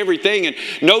risk everything, and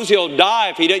knows he'll die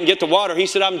if he doesn't get the water. He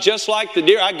said, I'm just like the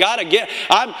deer.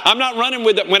 I'm not running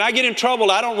with it. When I get in trouble,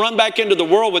 I don't run back into the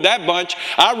world with that bunch.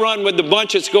 I run with the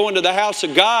bunch that's going to the house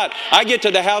of God. I get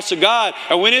to the house of God,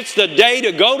 and when it's the day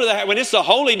to go to when it's the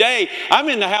holy day, I'm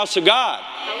in the house of God.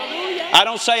 I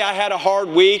don't say I had a hard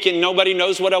week and nobody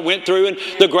knows what I went through and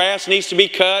the grass needs to be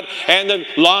cut and the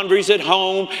laundry's at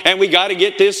home and we got to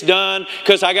get this done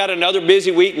because I got another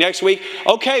busy week next week.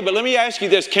 Okay, but let me ask you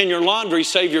this. Can your laundry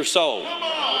save your soul?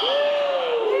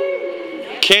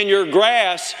 Can your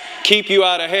grass keep you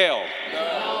out of hell?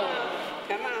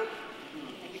 Come on.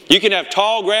 You can have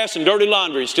tall grass and dirty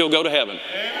laundry and still go to heaven.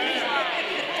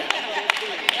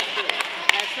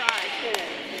 That's right.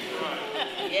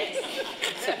 Yes.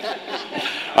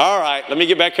 All right, let me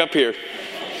get back up here.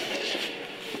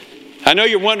 I know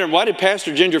you're wondering, why did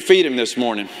Pastor Ginger feed him this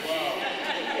morning?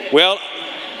 Well,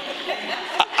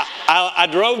 I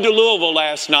drove to Louisville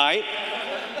last night,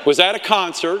 was at a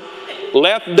concert,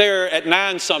 left there at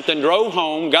 9-something, drove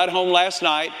home, got home last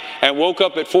night, and woke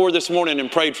up at 4 this morning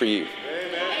and prayed for you.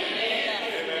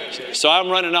 So I'm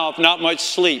running off, not much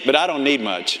sleep, but I don't need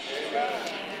much.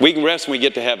 We can rest when we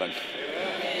get to heaven.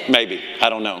 Maybe. I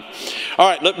don't know. All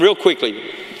right, look real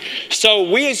quickly.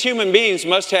 So we as human beings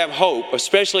must have hope,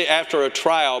 especially after a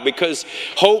trial, because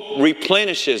hope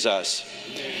replenishes us.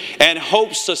 And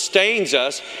hope sustains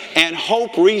us, and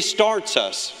hope restarts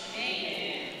us.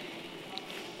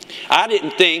 I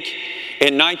didn't think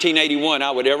in 1981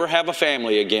 I would ever have a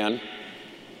family again.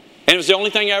 And it was the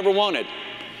only thing I ever wanted.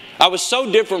 I was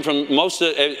so different from most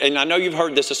of, and I know you've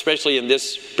heard this, especially in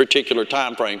this particular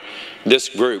time frame, this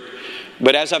group.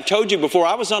 But as I've told you before,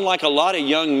 I was unlike a lot of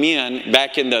young men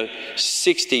back in the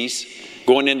 60s,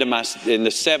 going into in the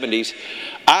 70s.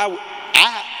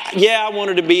 I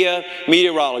wanted to be a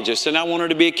meteorologist, and I wanted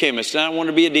to be a chemist, and I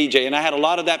wanted to be a DJ, and I had a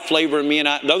lot of that flavor in me,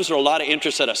 and those are a lot of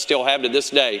interests that I still have to this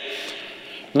day.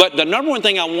 But the number one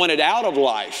thing I wanted out of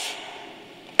life,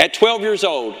 at 12 years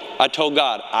old, I told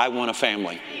God, I want a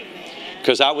family.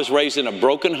 Because I was raised in a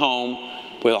broken home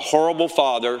with a horrible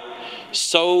father,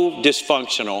 so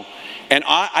dysfunctional. And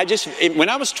when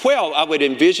I was 12, I would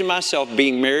envision myself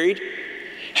being married,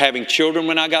 having children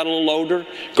when I got a little older,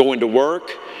 going to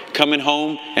work, coming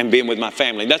home, and being with my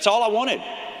family. That's all I wanted.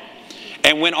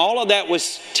 And when all of that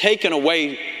was taken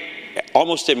away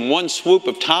almost in one swoop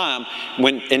of time,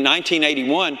 in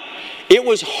 1981, it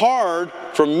was hard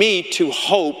for me to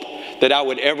hope that I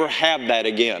would ever have that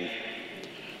again.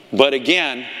 But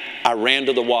again, I ran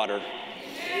to the water.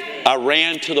 I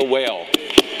ran to the well.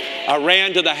 I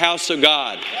ran to the house of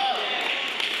God.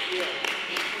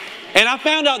 And I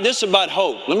found out this about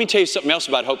hope. Let me tell you something else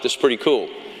about hope that's pretty cool.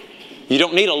 You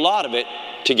don't need a lot of it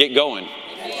to get going.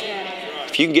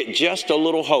 If you can get just a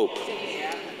little hope.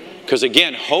 Because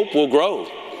again, hope will grow.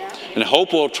 And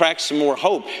hope will attract some more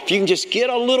hope. If you can just get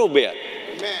a little bit.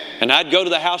 And I'd go to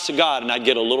the house of God and I'd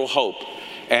get a little hope.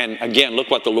 And again,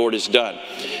 look what the Lord has done.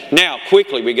 Now,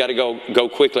 quickly, we got to go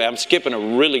quickly. I'm skipping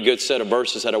a really good set of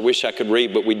verses that I wish I could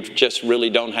read, but we just really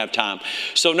don't have time.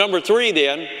 So number 3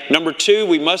 then, number 2,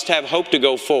 we must have hope to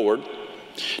go forward.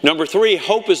 Number 3,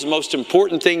 hope is the most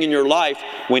important thing in your life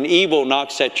when evil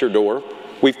knocks at your door.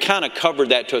 We've kind of covered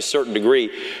that to a certain degree.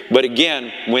 But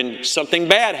again, when something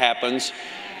bad happens,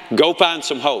 go find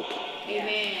some hope.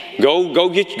 Amen.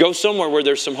 Go somewhere where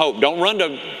there's some hope. Don't run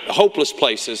to hopeless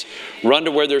places. Run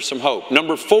to where there's some hope.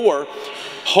 Number 4,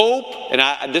 hope,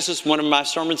 and this is one of my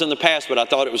sermons in the past, but I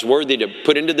thought it was worthy to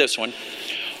put into this one.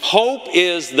 Hope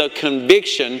is the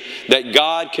conviction that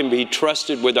God can be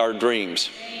trusted with our dreams.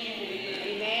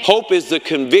 Hope is the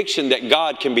conviction that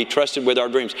God can be trusted with our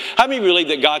dreams. How many believe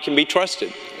that God can be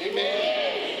trusted?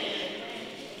 Amen.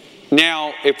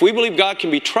 Now, if we believe God can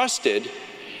be trusted,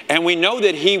 and we know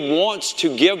that He wants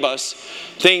to give us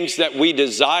things that we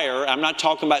desire. I'm not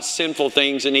talking about sinful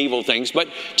things and evil things, but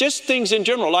just things in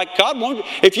general. Like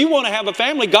if you want to have a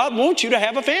family, God wants you to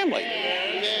have a family.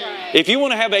 If you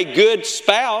want to have a good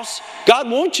spouse, God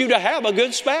wants you to have a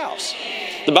good spouse.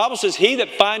 The Bible says, he that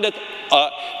findeth,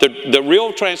 the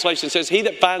real translation says, he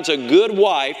that finds a good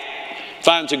wife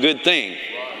finds a good thing.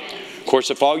 Of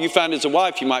course, if all you find is a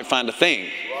wife, you might find a thing.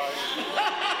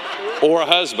 Or a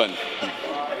husband.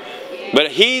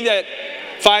 But he that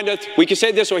findeth, we can say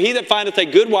it this way, he that findeth a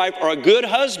good wife or a good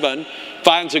husband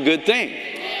finds a good thing.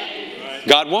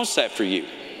 God wants that for you.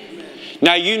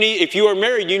 Now if you are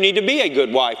married, you need to be a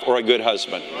good wife or a good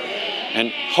husband. And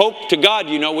hope to God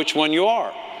you know which one you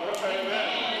are.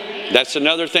 That's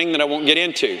another thing that I won't get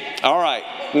into. All right.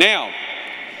 Now,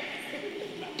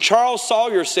 Charles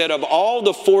Sawyer said, of all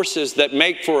the forces that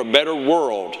make for a better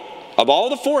world, of all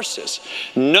the forces,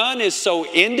 none is so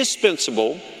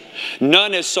indispensable,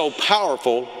 none is so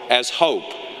powerful as hope.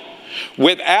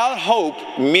 Without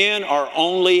hope, men are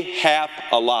only half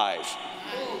alive.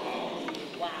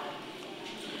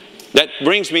 That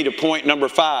brings me to point number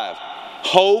 5.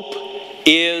 Hope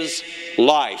is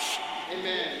life.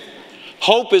 Amen.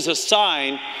 Hope is a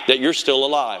sign that you're still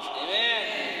alive. Amen.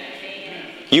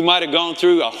 You might have gone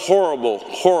through a horrible,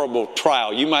 horrible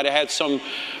trial. You might have had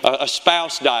a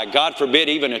spouse die. God forbid,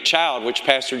 even a child, which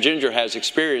Pastor Ginger has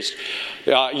experienced.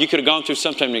 You could have gone through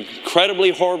something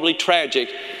incredibly, horribly tragic.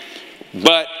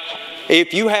 But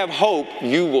if you have hope,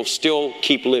 you will still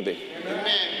keep living. Amen.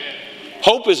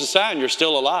 Hope is a sign you're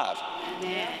still alive.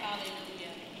 Amen.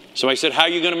 Somebody said, how are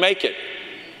you going to make it?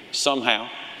 Somehow.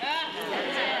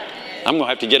 I'm going to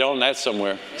have to get on that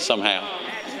somewhere, somehow.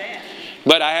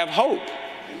 But I have hope.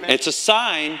 It's a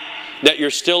sign that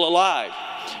you're still alive.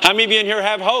 How many of you in here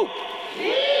have hope?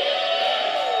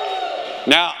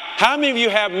 Now, how many of you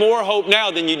have more hope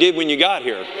now than you did when you got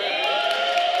here?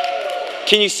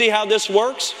 Can you see how this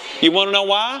works? You want to know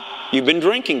why? You've been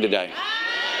drinking today.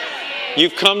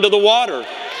 You've come to the water.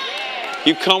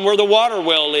 You've come where the water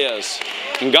well is.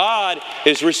 And God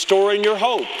is restoring your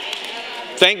hope.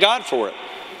 Thank God for it.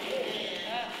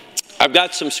 I've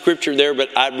got some scripture there, but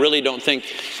I really don't think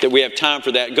that we have time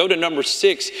for that. Go to number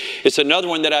 6. It's another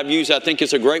one that I've used. I think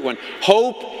it's a great one.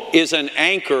 Hope is an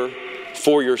anchor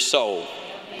for your soul.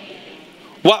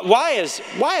 Why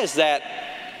is that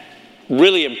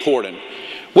really important?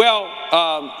 Well,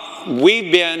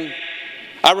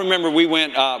 I remember we've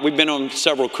been on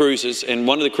several cruises, and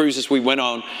one of the cruises we went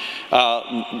on,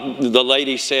 the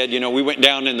lady said, we went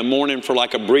down in the morning for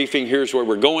like a briefing. Here's where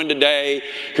we're going today.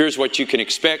 Here's what you can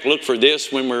expect. Look for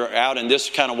this when we're out in this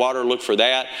kind of water. Look for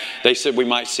that. They said we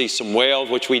might see some whales,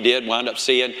 which we did, wound up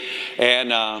seeing.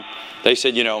 And they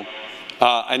said,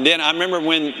 and then I remember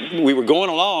when we were going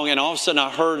along, and all of a sudden I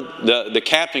heard the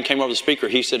captain came over the speaker.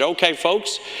 He said, okay,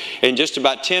 folks, in just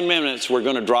about 10 minutes, we're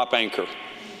going to drop anchor.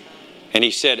 And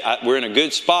he said, we're in a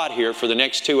good spot here for the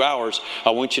next 2 hours. I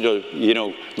want you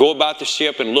to, go about the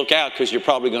ship and look out, because you're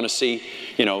probably going to see,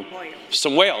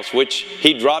 some whales, which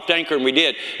he dropped anchor and we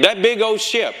did. That big old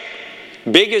ship,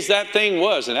 big as that thing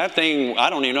was, and that thing, I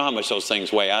don't even know how much those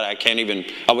things weigh. I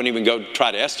wouldn't even go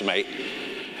try to estimate.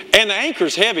 And the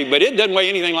anchor's heavy, but it doesn't weigh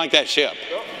anything like that ship.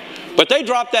 But they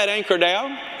dropped that anchor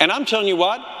down, and I'm telling you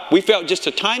what, we felt just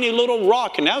a tiny little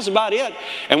rock, and that was about it.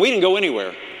 And we didn't go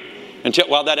anywhere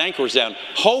while that anchor was down.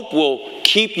 Hope will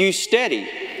keep you steady.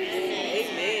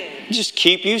 Amen. Just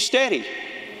keep you steady.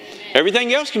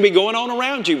 Everything else can be going on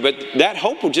around you, but that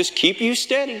hope will just keep you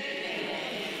steady.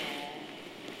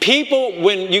 People,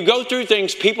 when you go through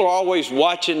things, people are always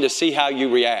watching to see how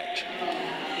you react.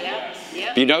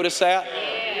 Yep. You notice that?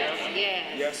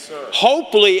 Yes, sir.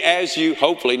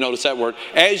 Hopefully, notice that word,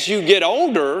 as you get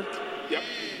older,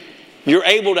 you're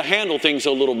able to handle things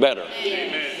a little better.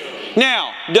 Amen.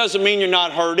 Now, doesn't mean you're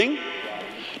not hurting.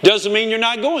 Doesn't mean you're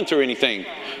not going through anything.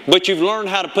 But you've learned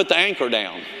how to put the anchor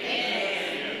down.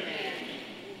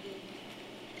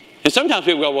 And sometimes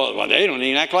people go, well, they don't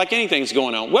even act like anything's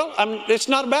going on. Well, it's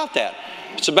not about that.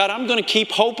 It's about I'm going to keep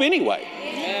hope anyway.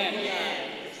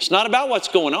 It's not about what's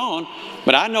going on,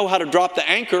 but I know how to drop the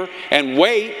anchor and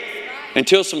wait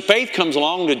until some faith comes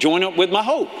along to join up with my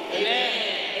hope.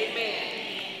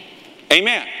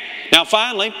 Amen. Now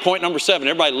finally, point number 7.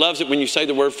 Everybody loves it when you say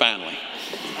the word finally.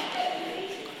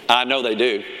 I know they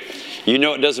do. You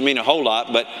know it doesn't mean a whole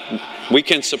lot, but we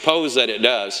can suppose that it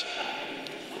does.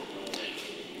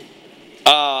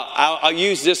 I'll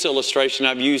use this illustration.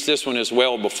 I've used this one as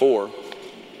well before.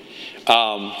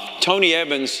 Tony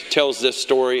Evans tells this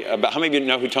story about, how many of you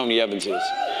know who Tony Evans is?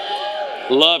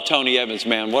 Love Tony Evans,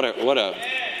 man. What a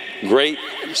great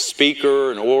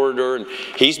speaker and orator. And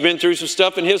he's been through some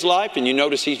stuff in his life, and you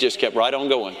notice he's just kept right on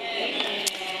going.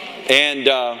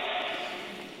 And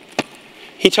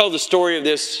he told the story of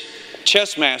this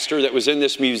chess master that was in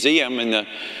this museum, and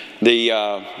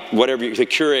the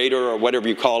curator or whatever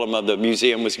you call him of the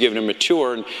museum was giving him a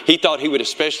tour, and he thought he would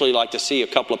especially like to see a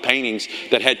couple of paintings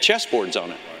that had chessboards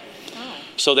on it.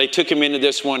 So they took him into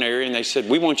this one area and they said,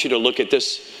 we want you to look at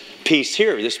this piece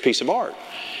here, this piece of art.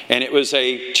 And it was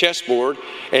a chessboard,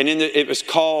 and it was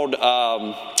called,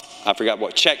 I forgot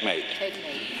what, Checkmate.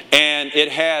 And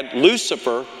it had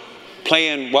Lucifer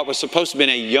playing what was supposed to have been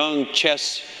a young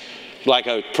chess, like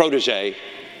a protege.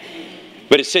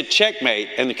 But it said checkmate,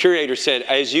 and the curator said,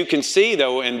 as you can see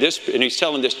though, and he's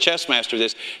telling this chess master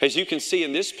this, as you can see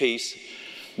in this piece,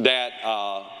 that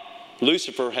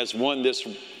Lucifer has won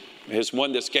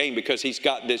this game because he's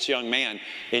got this young man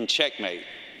in checkmate.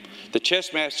 The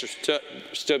chess master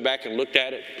stood back and looked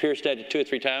at it, pierced at it 2 or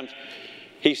 3 times.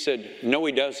 He said, no,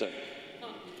 he doesn't.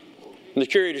 And the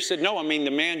curator said, no, I mean,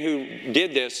 the man who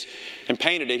did this and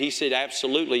painted it, he said,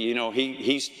 absolutely,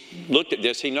 he's looked at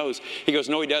this, he knows. He goes,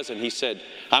 no, he doesn't. He said,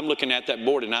 I'm looking at that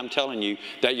board and I'm telling you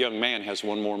that young man has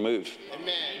one more move.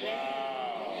 Amen.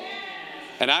 Wow.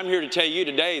 And I'm here to tell you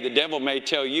today, the devil may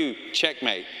tell you,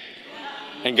 checkmate.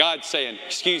 And God's saying,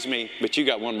 excuse me, but you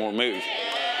got one more move.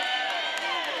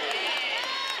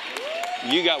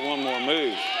 You got one more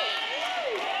move.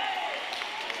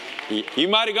 You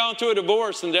might have gone through a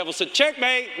divorce and the devil said,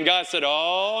 checkmate. And God said,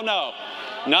 oh no,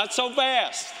 not so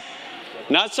fast.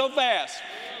 Not so fast.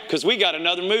 Because we got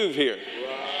another move here.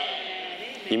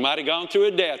 You might have gone through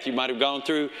a death. You might have gone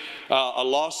through a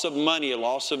loss of money, a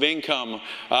loss of income.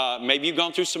 Maybe you've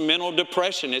gone through some mental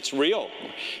depression. It's real.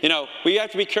 We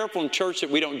have to be careful in church that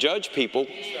we don't judge people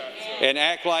and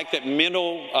act like that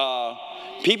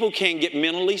people can get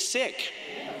mentally sick.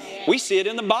 We see it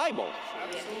in the Bible.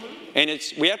 And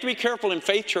we have to be careful in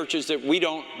faith churches that we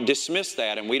don't dismiss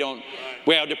that and we don't,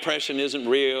 well, depression isn't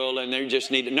real and they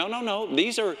just need to. No.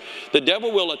 The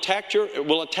devil will attack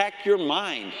your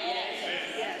mind.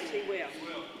 Yes, he will.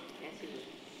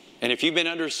 And if you've been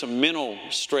under some mental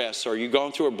stress, or you've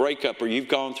gone through a breakup, or you've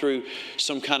gone through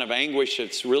some kind of anguish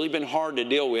that's really been hard to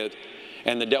deal with,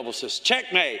 and the devil says,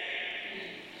 checkmate.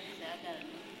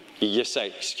 You just say,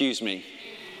 excuse me,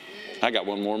 I got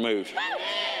one more move.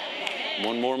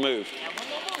 One more move.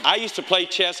 I used to play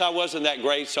chess. I wasn't that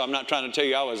great, so I'm not trying to tell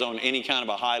you I was on any kind of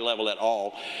a high level at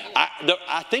all.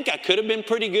 I think I could have been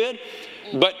pretty good,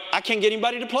 but I can't get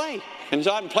anybody to play. And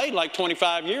so I haven't played in like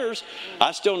 25 years.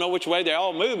 I still know which way they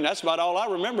all move, and that's about all I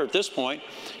remember at this point.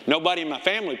 Nobody in my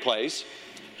family plays.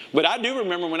 But I do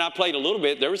remember when I played a little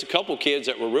bit, there was a couple kids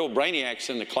that were real brainiacs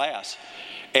in the class.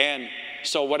 And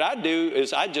so what I do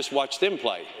is I just watch them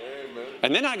play. Amen.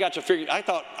 And then I got to figure, I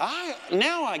thought,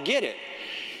 now I get it.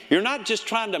 You're not just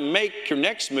trying to make your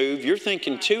next move, you're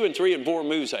thinking 2 and 3 and 4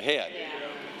 moves ahead. Yeah.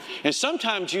 And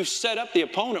sometimes you set up the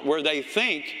opponent where they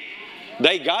think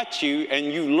they got you, and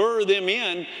you lure them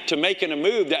in to making a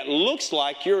move that looks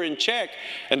like you're in check,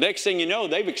 and next thing you know,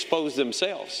 they've exposed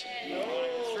themselves.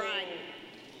 That's right.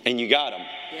 And you got them.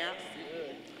 Yeah.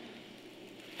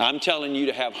 I'm telling you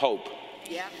to have hope.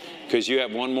 Yeah. Because you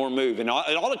have one more move, and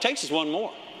all it takes is one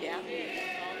more. Yeah.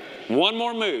 One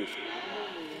more move.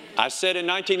 I said in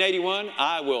 1981,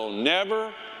 I will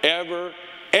never, ever,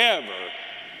 ever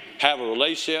have a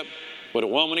relationship with a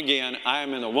woman again. I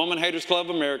am in the Woman Haters Club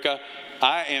of America.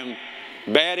 I am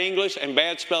bad English and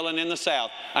bad spelling in the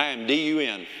South. I am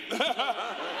D-U-N.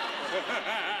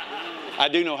 I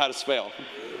do know how to spell.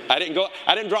 I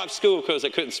didn't drop school because I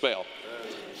couldn't spell.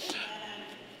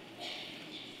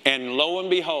 And lo and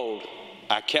behold,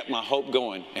 I kept my hope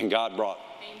going, and God brought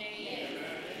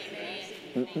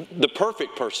the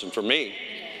perfect person for me.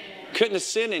 Couldn't have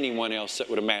sent anyone else that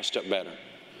would have matched up better.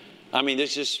 I mean,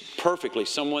 it's just perfectly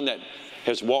someone that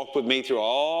has walked with me through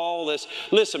all this.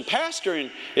 Listen,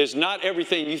 pastoring is not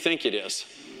everything you think it is.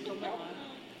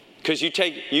 Because you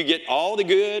get all the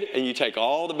good and you take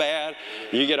all the bad.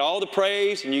 You get all the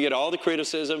praise and you get all the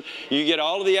criticism. You get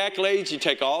all of the accolades. You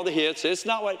take all the hits. It's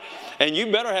not what, and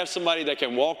you better have somebody that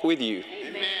can walk with you.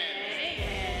 Amen.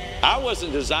 I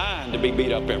wasn't designed to be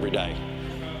beat up every day.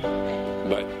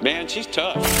 But man, she's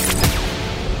tough.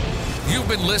 You've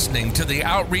been listening to the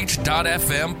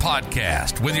Outreach.fm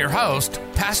podcast with your host,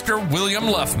 Pastor William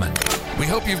Luffman. We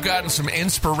hope you've gotten some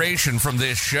inspiration from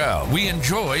this show. We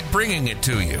enjoyed bringing it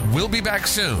to you. We'll be back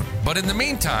soon. But in the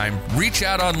meantime, reach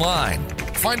out online.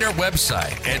 Find our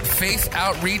website at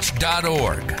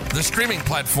faithoutreach.org. The streaming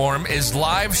platform is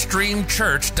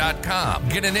livestreamchurch.com.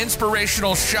 Get an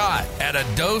inspirational shot at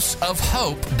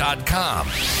adoseofhope.com.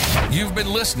 You've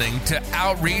been listening to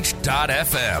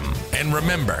Outreach.fm. And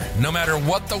remember, no matter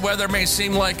what the weather may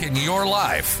seem like in your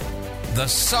life, the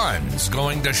sun's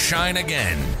going to shine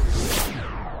again.